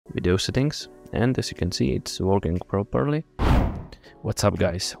video settings, and as you can see, it's working properly. What's up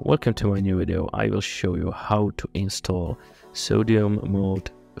guys, welcome to my new video. I will show you how to install Sodium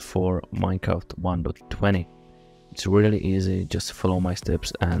mode for Minecraft 1.20. It's really easy, just follow my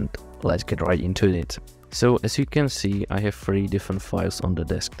steps and let's get right into it. So as you can see, I have 3 different files on the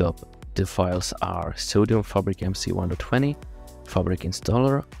desktop. The files are Sodium Fabric MC 1.20, Fabric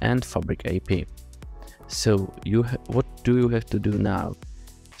Installer and Fabric AP. So what do you have to do now?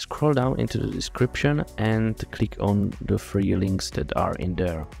 Scroll down into the description and click on the 3 links that are in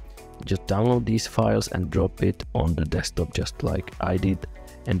there. Just download these files and drop it on the desktop just like I did,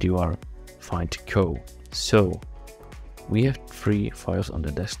 and you are fine to go. So we have 3 files on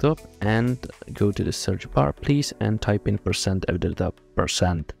the desktop, and go to the search bar please and type in % after the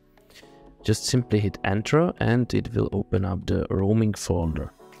 %. Just simply hit enter and it will open up the roaming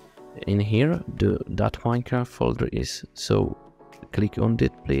folder. In here the .minecraft folder is, so click on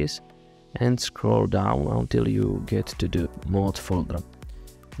it please and scroll down until you get to the mod folder.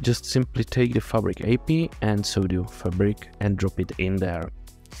 Just simply take the Fabric AP and Sodium Fabric and drop it in there.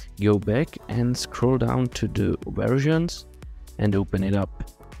 Go back and scroll down to the versions and open it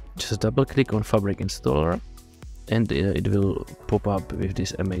up. Just double click on Fabric Installer and it will pop up with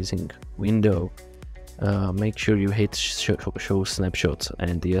this amazing window. Make sure you hit show snapshots,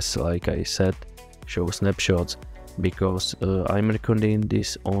 and yes, like I said, show snapshots, because I'm recording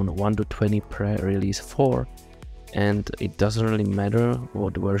this on 1.20 pre-release 4 and it doesn't really matter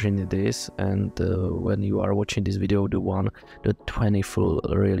what version it is, and when you are watching this video the 20 full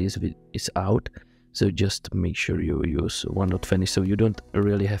release is out, so just make sure you use 1.20, so you don't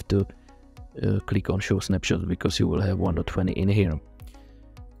really have to click on show snapshots because you will have 1.20 in here.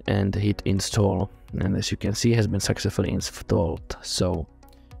 And hit install, and as you can see, it has been successfully installed. So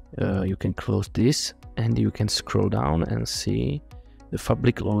you can close this and you can scroll down and see the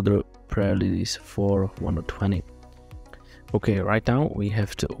Fabric Loader pre-release for 1.20. Okay, right now we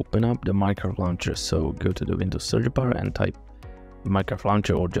have to open up the Minecraft launcher, so go to the Windows search bar and type Minecraft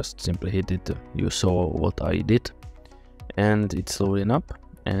launcher, or just simply hit it. You saw what I did, and it's loading up.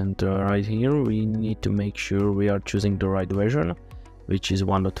 And right here we need to make sure we are choosing the right version, which is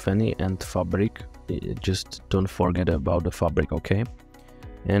 1.20 and Fabric. Just don't forget about the Fabric, okay?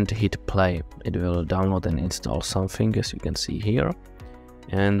 And hit play. It will download and install something, as you can see here.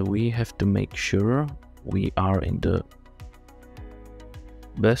 And we have to make sure we are in the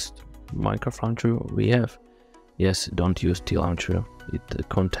best Minecraft launcher we have. Yes, don't use T-Launcher. It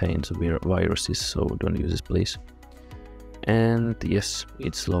contains viruses, so don't use this please. And yes,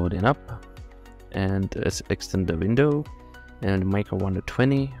 it's loading up. And let's extend the window and Minecraft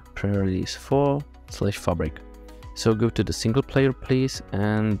 1.20 pre-release 4/Fabric. So go to the single player please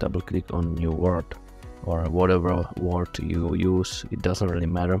and double click on new world, or whatever word you use, it doesn't really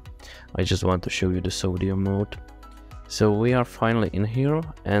matter. I just want to show you the Sodium mode. So we are finally in here,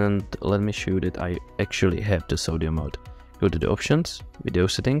 and let me show you that I actually have the Sodium mode. Go to the options, video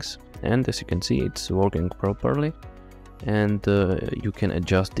settings, and as you can see, it's working properly. And you can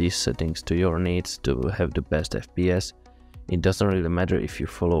adjust these settings to your needs to have the best FPS. It doesn't really matter if you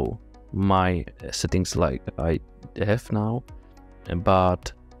follow my settings like I have now,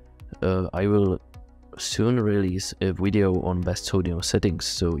 but I will soon release a video on best Sodium settings,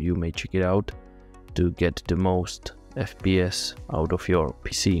 so you may check it out to get the most FPS out of your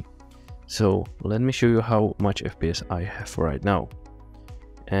PC. So let me show you how much FPS I have right now,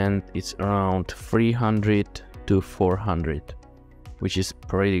 and it's around 300 to 400, which is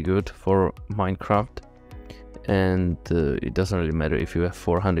pretty good for Minecraft. And it doesn't really matter if you have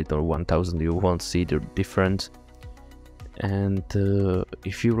 400 or 1000, you won't see the difference. And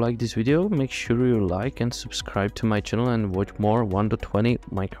if you like this video, make sure you like and subscribe to my channel and watch more 1.20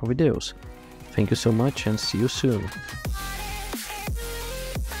 Minecraft videos. Thank you so much and see you soon.